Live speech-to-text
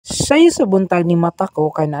Sa buntag ni mata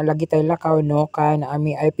ko kay naalagi tayo lakaw no kay na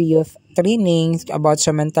ami IP youth trainings about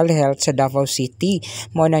sa mental health sa Davao City.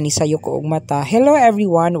 Mo na ni sayo ko og mata. Hello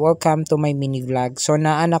everyone, welcome to my mini vlog. So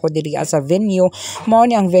naan ako diri sa venue. Mao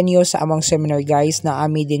ni ang venue sa among seminar guys na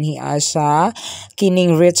ami dinhi sa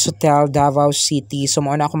kining Ritz Hotel Davao City. So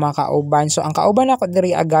mao na ako mga kauban. So ang kauban ako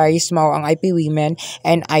diri guys mao ang IP women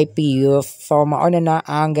and IP youth. So mao na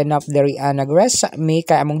ang ganap diri nagrest sa mi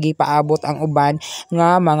kay among gipaabot ang uban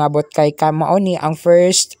nga mga bot kay mao ni ang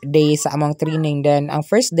first day sa among training. Then ang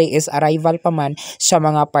first day is arrival pa man sa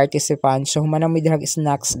mga participants. So human mi dirag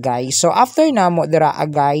snacks guys. So after namo dira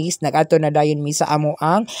guys nag-adto na dayon mi sa amo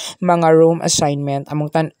ang mga room assignment. Among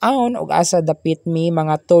tan-awon og asa dapit mi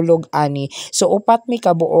mga tulog ani. So upat mi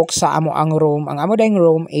kabuok sa amo ang room. Ang amo dayong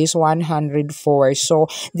room is 104. So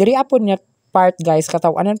diri apon nga part guys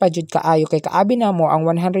kataw-anan pa jud kaayo kay kaabi na mo ang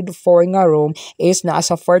 104 nga room is naa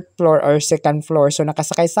sa 4th floor or 2nd floor. So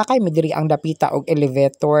nakasakay-sakay mi diri ang dapita og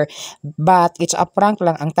elevator, but it's a prank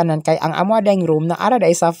lang ang tanan kay ang amo dayong room na ara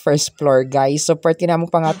day sa 1st floor guys. So perti na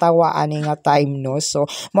mo pangatawa ani nga time no.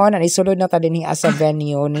 So mao na isulod na ta dinhi sa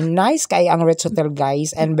venue. Nice kay ang Ritz Hotel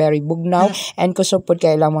guys and very bugnaw and kusog pod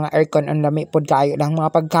kay lang mga aircon ang lami pod kaayo lang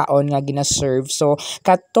mga pagkaon nga gina-serve. So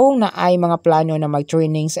katong na ay mga plano na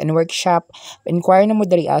mag-trainings and workshop, inquire na mo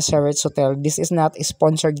diri sa Ritz Hotel. This is not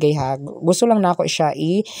sponsored gay ha. Gusto lang nako siya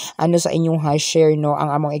ano sa inyong share no ang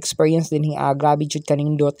among experience din grabe jud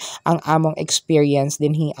kanindot ang among experience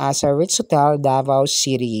din sa Ritz Hotel Davao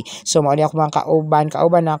City. So mao ni ako mga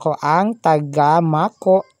kauban nako ang taga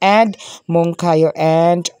Mako and Mungkayo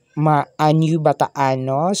and New Bataan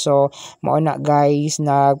no. So mao na guys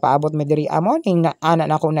nagpaabot mi diri amo ning ana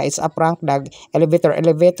nako na it's a prank dag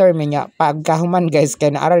elevator mi nya pagkahuman guys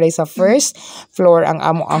kay naara day sa first floor ang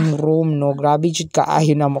amo ang room no. Grabe jud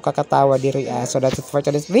kaayo na mo kakatawa diri So that's it for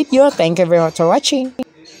today's video. Thank you very much for watching.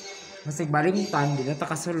 Masig balimtan di na ta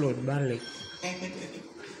kasulod balik.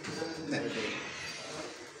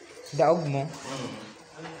 Daog mo.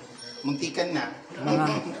 Muntikan na.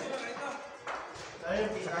 Mga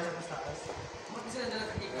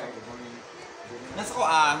Nasa ko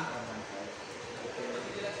ah.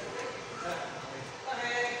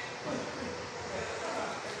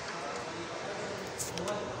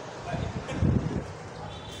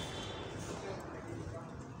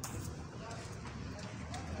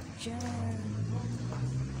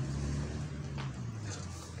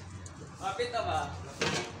 Mapit na ba?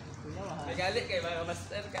 Nagalit kay mga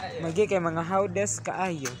master kaayo. magi kay mga howdes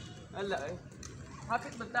kaayo. Ala eh.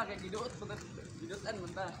 Hapit man ta kay giduot giduotan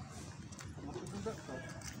man ta.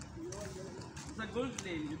 Sa gold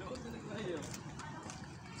lane giduot na kayo.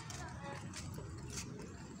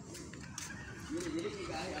 Dili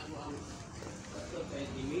kay ako ang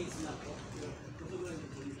image na ko.